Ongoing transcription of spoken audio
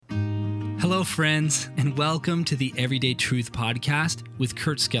Hello, friends, and welcome to the Everyday Truth Podcast with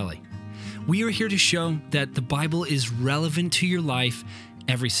Kurt Skelly. We are here to show that the Bible is relevant to your life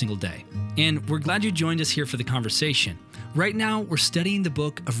every single day. And we're glad you joined us here for the conversation. Right now, we're studying the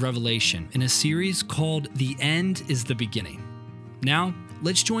book of Revelation in a series called The End is the Beginning. Now,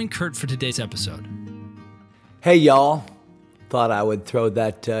 let's join Kurt for today's episode. Hey, y'all. Thought I would throw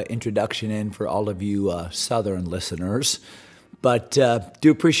that introduction in for all of you Southern listeners. But do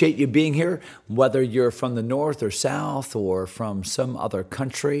appreciate you being here, whether you're from the north or south or from some other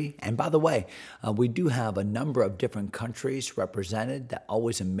country. And by the way, we do have a number of different countries represented. That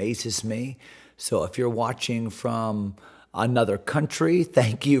always amazes me. So if you're watching from another country,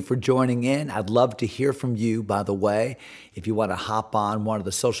 thank you for joining in. I'd love to hear from you, by the way. If you want to hop on one of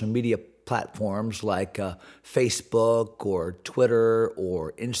the social media platforms like Facebook or Twitter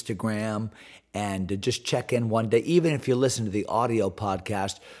or Instagram and just check in one day. Even if you listen to the audio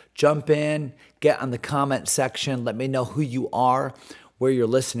podcast, jump in, get on the comment section, let me know who you are, where you're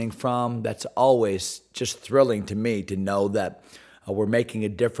listening from. That's always just thrilling to me to know that we're making a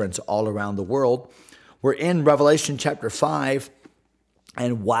difference all around the world. We're in Revelation chapter 5,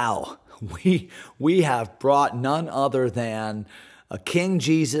 and wow, we have brought none other than King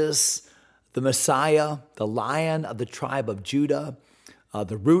Jesus, the Messiah, the Lion of the tribe of Judah,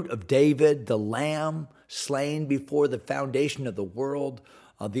 the root of David, the Lamb slain before the foundation of the world,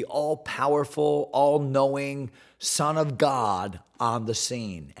 the all-powerful, all-knowing Son of God on the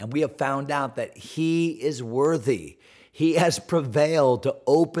scene. And we have found out that He is worthy. He has prevailed to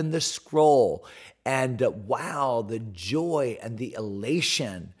open the scroll. And wow, the joy and the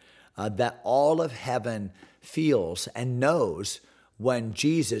elation that all of heaven feels and knows when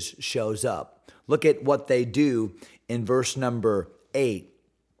Jesus shows up. Look at what they do in verse number 8.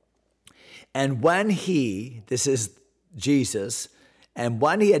 And when he, this is Jesus, and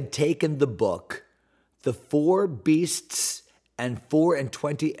when he had taken the book, the 4 beasts and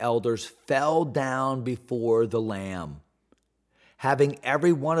 24 elders fell down before the Lamb, having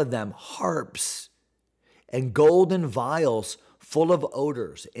every one of them harps and golden vials full of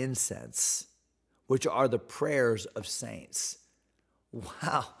odors, incense, which are the prayers of saints.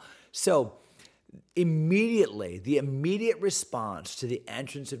 Wow. So immediately, the immediate response to the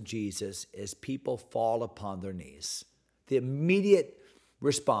entrance of Jesus is people fall upon their knees. The immediate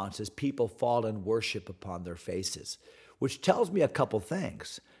response is people fall and worship upon their faces, which tells me a couple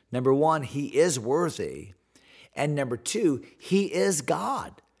things. Number one, He is worthy. And number two, He is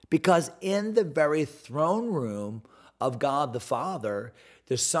God. Because in the very throne room of God the Father,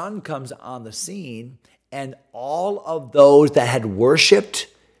 the Son comes on the scene, and all of those that had worshiped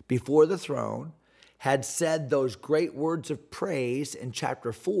before the throne, had said those great words of praise in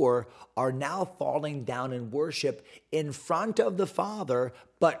chapter 4, are now falling down in worship in front of the Father,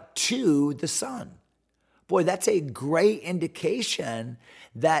 but to the Son. Boy, that's a great indication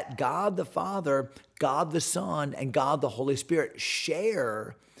that God the Father, God the Son, and God the Holy Spirit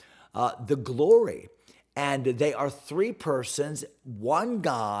share the glory. And they are 3 persons, one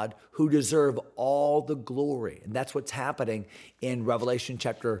God who deserve all the glory. And that's what's happening in Revelation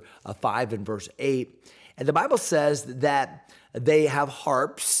chapter 5 and verse 8. And the Bible says that they have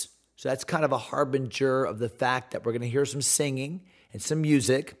harps. So that's kind of a harbinger of the fact that we're going to hear some singing and some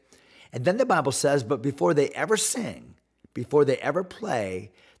music. And then the Bible says, but before they ever sing, before they ever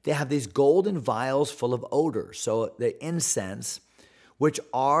play, they have these golden vials full of odor. So the incense, which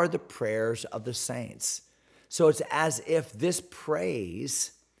are the prayers of the saints. So it's as if this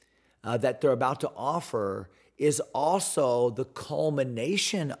praise that they're about to offer is also the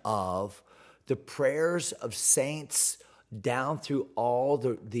culmination of the prayers of saints down through all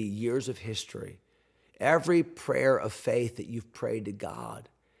the years of history. Every prayer of faith that you've prayed to God,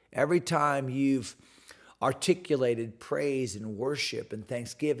 every time you've articulated praise and worship and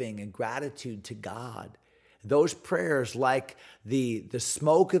thanksgiving and gratitude to God, those prayers, like the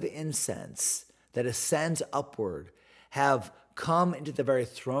smoke of incense that ascends upward, have come into the very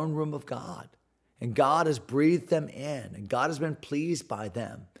throne room of God. And God has breathed them in, and God has been pleased by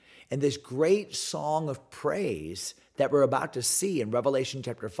them. And this great song of praise that we're about to see in Revelation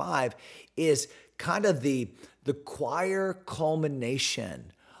chapter 5 is kind of the choir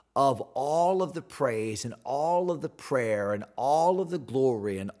culmination of all of the praise and all of the prayer and all of the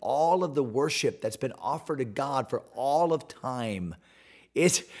glory and all of the worship that's been offered to God for all of time.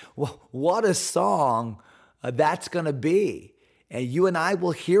 What a song that's going to be. And you and I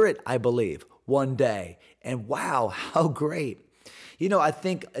will hear it, I believe, one day. And wow, how great. You know, I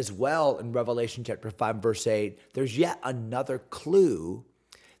think as well in Revelation chapter 5, verse 8, there's yet another clue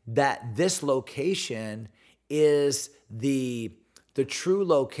that this location is the the true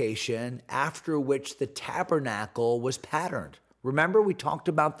location after which the tabernacle was patterned. Remember, we talked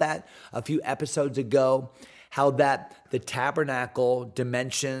about that a few episodes ago, how that the tabernacle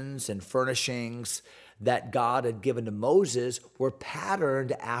dimensions and furnishings that God had given to Moses were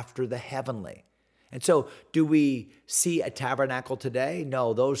patterned after the heavenly. And so, do we see a tabernacle today?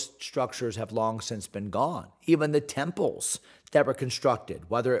 No, those structures have long since been gone. Even the temples that were constructed,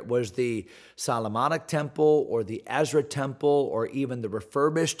 whether it was the Solomonic temple or the Ezra temple or even the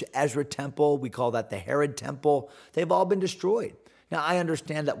refurbished Ezra temple, we call that the Herod temple, they've all been destroyed. Now, I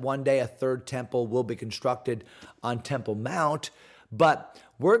understand that one day a third temple will be constructed on Temple Mount, but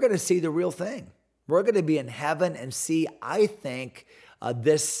we're going to see the real thing. We're going to be in heaven and see, I think,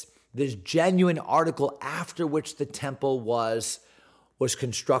 this genuine article after which the temple was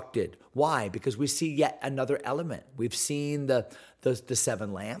constructed. Why? Because we see yet another element. We've seen the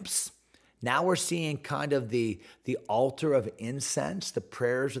seven lamps. Now we're seeing kind of the altar of incense, the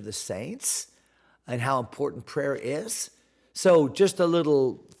prayers of the saints, and how important prayer is. So just a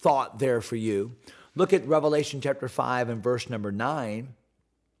little thought there for you. Look at Revelation chapter 5 and verse number 9.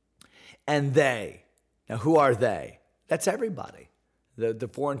 And they. Now, who are they? That's everybody. The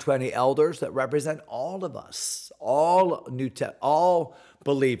 4 and 20 elders that represent all of us, all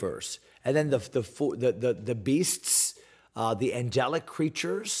believers. And then the beasts, the angelic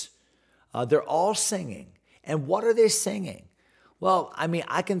creatures, they're all singing. And what are they singing? Well, I mean,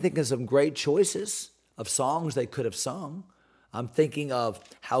 I can think of some great choices of songs they could have sung. I'm thinking of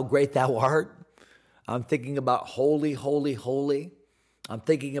How Great Thou Art. I'm thinking about Holy, Holy, Holy. I'm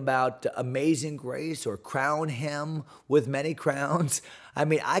thinking about Amazing Grace or Crown Him with Many Crowns. I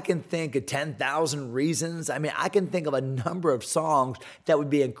mean, I can think of 10,000 Reasons. I mean, I can think of a number of songs that would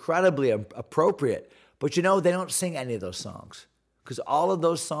be incredibly appropriate. But you know, they don't sing any of those songs because all of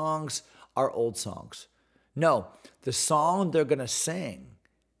those songs are old songs. No, the song they're going to sing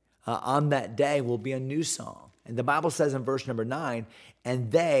on that day will be a new song. And the Bible says in verse number 9,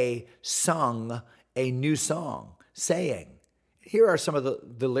 and they sung a new song, saying, here are some of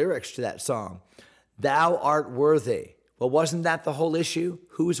the lyrics to that song. Thou art worthy. Well, wasn't that the whole issue?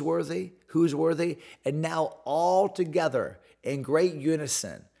 Who's worthy? Who's worthy? And now all together in great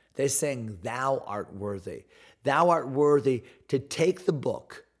unison, they sing, thou art worthy. Thou art worthy to take the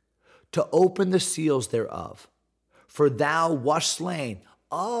book, to open the seals thereof. For thou wast slain.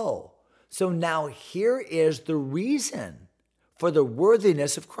 Oh, so now here is the reason for the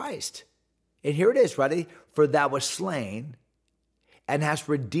worthiness of Christ. And here it is, ready? For thou wast slain and hast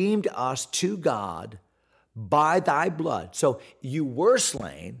redeemed us to God by thy blood. So you were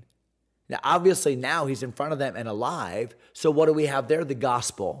slain. Now, obviously, now he's in front of them and alive. So what do we have there? The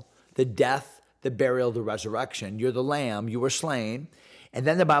gospel, the death, the burial, the resurrection. You're the lamb, you were slain. And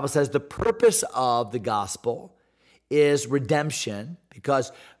then the Bible says the purpose of the gospel is redemption,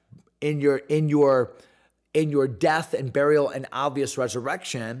 because in your death and burial and obvious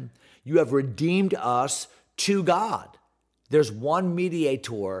resurrection, you have redeemed us to God. There's one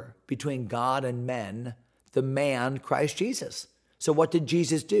mediator between God and men, the man, Christ Jesus. So what did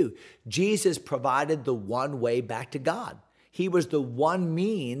Jesus do? Jesus provided the one way back to God. He was the one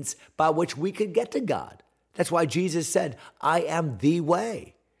means by which we could get to God. That's why Jesus said, I am the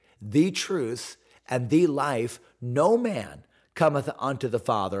way, the truth, and the life. No man cometh unto the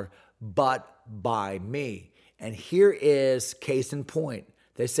Father but by me. And here is case in point.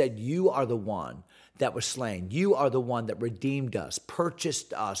 They said, you are the one that was slain. You are the one that redeemed us,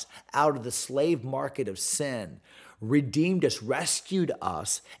 purchased us out of the slave market of sin, redeemed us, rescued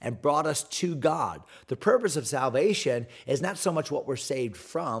us, and brought us to God. The purpose of salvation is not so much what we're saved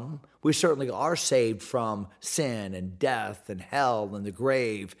from. We certainly are saved from sin and death and hell and the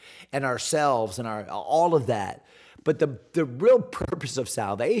grave and ourselves and all of that. But the real purpose of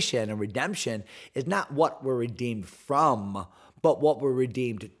salvation and redemption is not what we're redeemed from, but what we're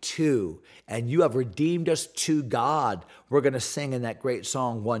redeemed to. And you have redeemed us to God. We're going to sing in that great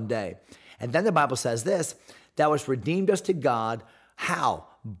song one day. And then the Bible says this, thou hast redeemed us to God. How?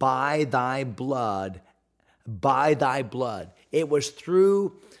 By thy blood. By thy blood. It was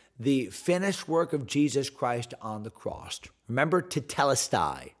through the finished work of Jesus Christ on the cross. Remember,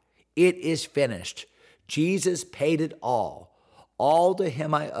 tetelestai. It is finished. Jesus paid it all. All to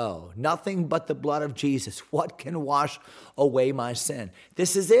him I owe. Nothing but the blood of Jesus. What can wash away my sin?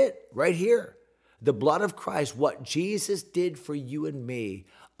 This is it right here. The blood of Christ, what Jesus did for you and me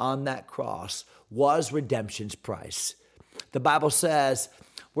on that cross was redemption's price. The Bible says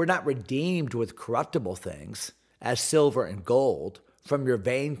we're not redeemed with corruptible things as silver and gold from your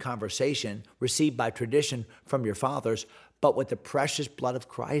vain conversation received by tradition from your fathers, but with the precious blood of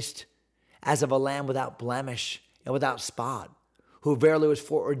Christ, as of a lamb without blemish and without spot, who verily was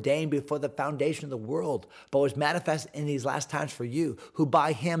foreordained before the foundation of the world, but was manifest in these last times for you, who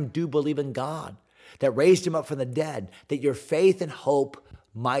by him do believe in God, that raised him up from the dead, that your faith and hope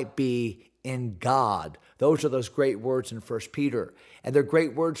might be in God. Those are those great words in 1 Peter. And they're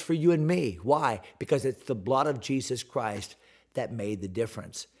great words for you and me. Why? Because it's the blood of Jesus Christ that made the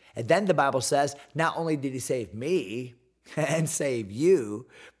difference. And then the Bible says, not only did he save me and save you,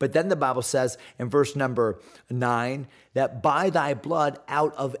 but then the Bible says in verse number 9, that by thy blood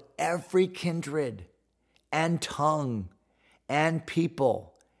out of every kindred and tongue and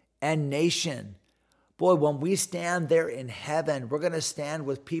people and nation. Boy, when we stand there in heaven, we're going to stand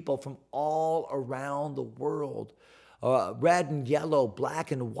with people from all around the world. Red and yellow,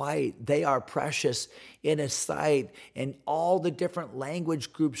 black and white, they are precious in His sight. And all the different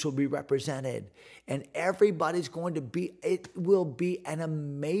language groups will be represented. And everybody's going to be, it will be an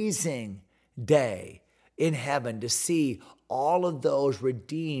amazing day in heaven to see all of those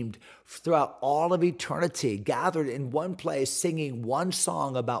redeemed throughout all of eternity, gathered in one place, singing one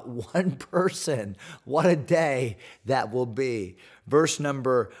song about one person. What a day that will be. Verse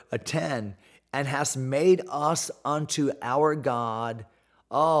number 10, and hast made us unto our God.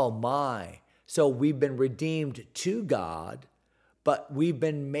 Oh my. So we've been redeemed to God, but we've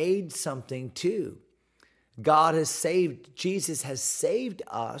been made something too. God has saved, Jesus has saved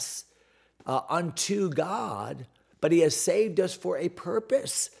us unto God, but He has saved us for a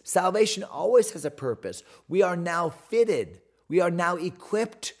purpose. Salvation always has a purpose. We are now fitted. We are now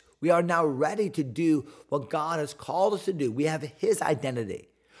equipped. We are now ready to do what God has called us to do. We have His identity.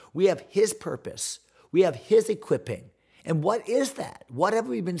 We have His purpose. We have His equipping. And what is that? What have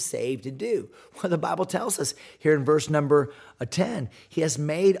we been saved to do? Well, the Bible tells us here in verse number 10, He has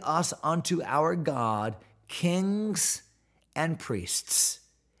made us unto our God kings and priests,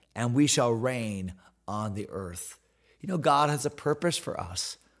 and we shall reign on the earth. You know, God has a purpose for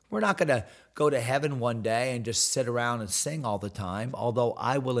us. We're not going to go to heaven one day and just sit around and sing all the time, although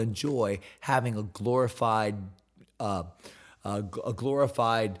I will enjoy having a glorified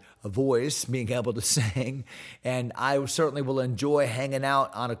voice, being able to sing. And I certainly will enjoy hanging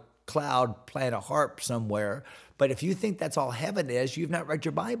out on a cloud playing a harp somewhere. But if you think that's all heaven is, you've not read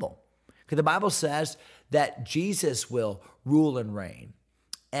your Bible. Because the Bible says that Jesus will rule and reign.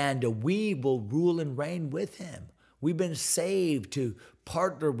 And we will rule and reign with Him. We've been saved to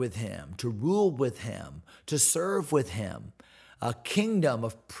partner with Him, to rule with Him, to serve with Him. A kingdom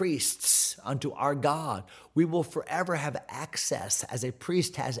of priests unto our God. We will forever have access, as a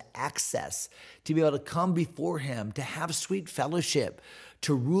priest has access, to be able to come before Him, to have sweet fellowship,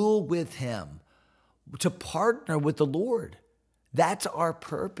 to rule with Him, to partner with the Lord. That's our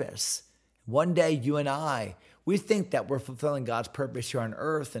purpose. One day, you and I, we think that we're fulfilling God's purpose here on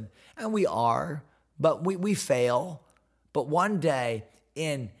earth, and we are, but we fail. But one day,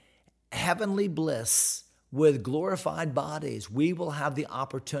 in heavenly bliss, with glorified bodies, we will have the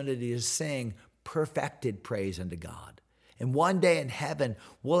opportunity to sing perfected praise unto God. And one day in heaven,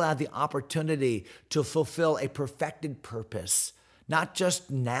 we'll have the opportunity to fulfill a perfected purpose, not just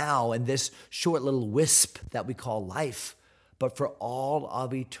now in this short little wisp that we call life, but for all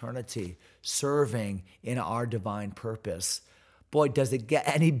of eternity, serving in our divine purpose. Boy, does it get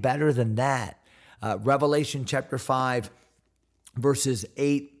any better than that? Revelation chapter 5, verses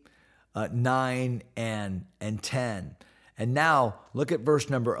 8, 9, and 10. And now look at verse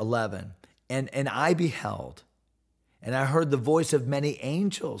number 11. And I beheld, and I heard the voice of many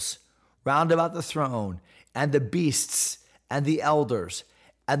angels round about the throne, and the beasts, and the elders,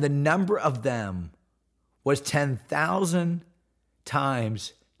 and the number of them was 10,000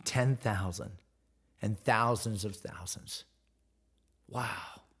 times 10,000, and thousands of thousands.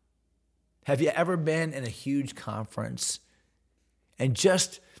 Wow. Have you ever been in a huge conference and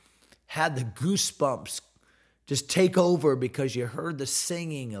just had the goosebumps just take over because you heard the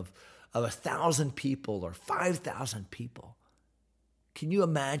singing of 1,000 people or 5,000 people? Can you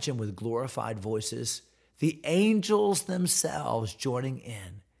imagine, with glorified voices, the angels themselves joining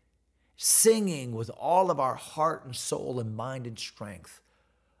in, singing with all of our heart and soul and mind and strength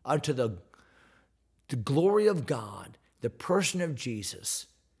unto the glory of God, the person of Jesus,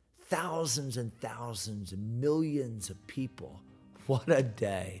 thousands and thousands and millions of people. What a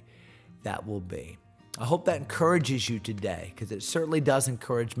day that will be. I hope that encourages you today, because it certainly does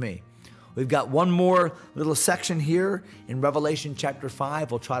encourage me. We've got one more little section here in Revelation chapter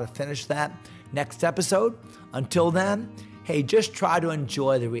 5. We'll try to finish that next episode. Until then, hey, just try to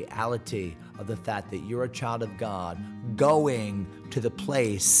enjoy the reality of the fact that you're a child of God going to the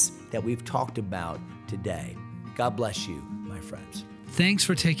place that we've talked about today. God bless you, my friends. Thanks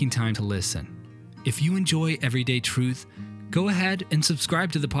for taking time to listen. If you enjoy Everyday Truth, go ahead and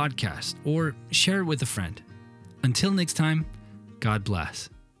subscribe to the podcast or share it with a friend. Until next time, God bless.